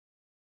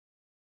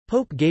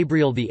Pope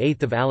Gabriel VIII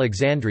of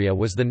Alexandria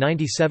was the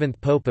 97th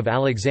Pope of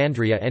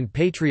Alexandria and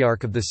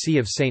Patriarch of the See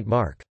of St.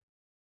 Mark.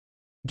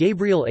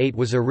 Gabriel VIII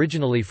was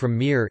originally from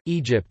Mir,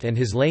 Egypt, and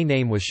his lay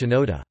name was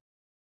Shenoda.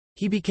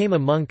 He became a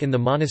monk in the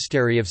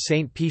monastery of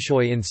St.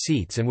 Pishoi in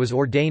Seats and was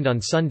ordained on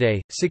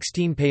Sunday,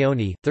 16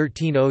 Paoni,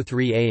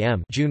 1303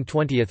 am June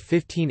 20,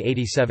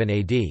 1587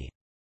 AD.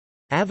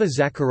 Ava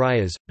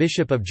Zacharias,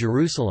 Bishop of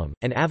Jerusalem,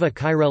 and Ava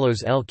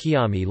Kyrelos El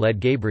Kiami led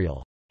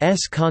Gabriel's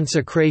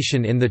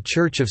consecration in the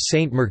Church of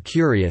St.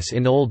 Mercurius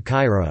in Old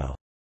Cairo.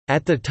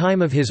 At the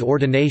time of his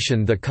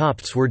ordination the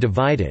Copts were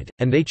divided,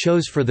 and they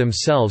chose for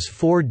themselves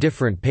 4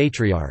 different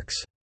patriarchs.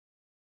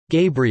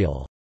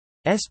 Gabriel's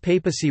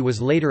papacy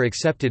was later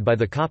accepted by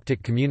the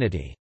Coptic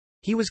community.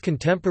 He was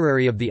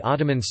contemporary of the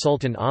Ottoman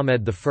Sultan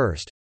Ahmed I.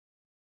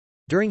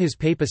 During his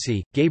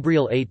papacy,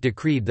 Gabriel VIII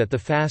decreed that the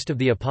fast of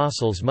the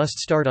Apostles must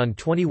start on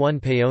 21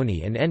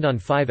 Paoni and end on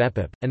 5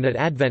 Epip, and that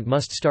Advent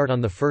must start on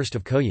the 1st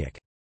of Koyuk.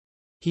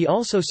 He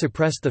also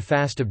suppressed the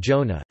fast of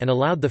Jonah, and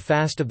allowed the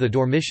fast of the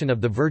Dormition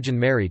of the Virgin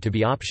Mary to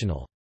be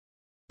optional.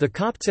 The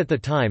Copts at the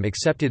time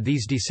accepted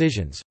these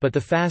decisions, but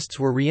the fasts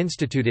were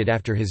reinstituted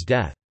after his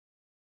death.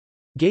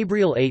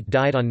 Gabriel VIII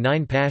died on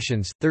 9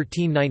 Pashons,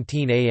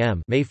 1319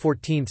 am May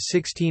 14,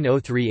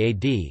 1603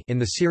 AD in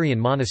the Syrian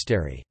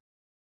monastery.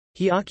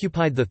 He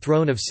occupied the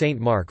throne of St.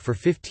 Mark for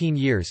 15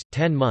 years,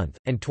 10 months,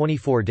 and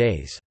 24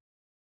 days.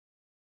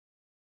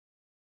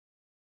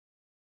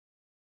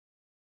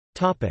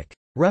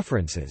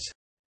 References.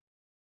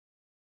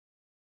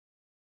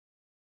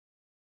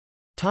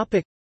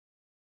 Coptic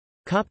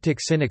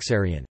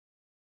Synaxarion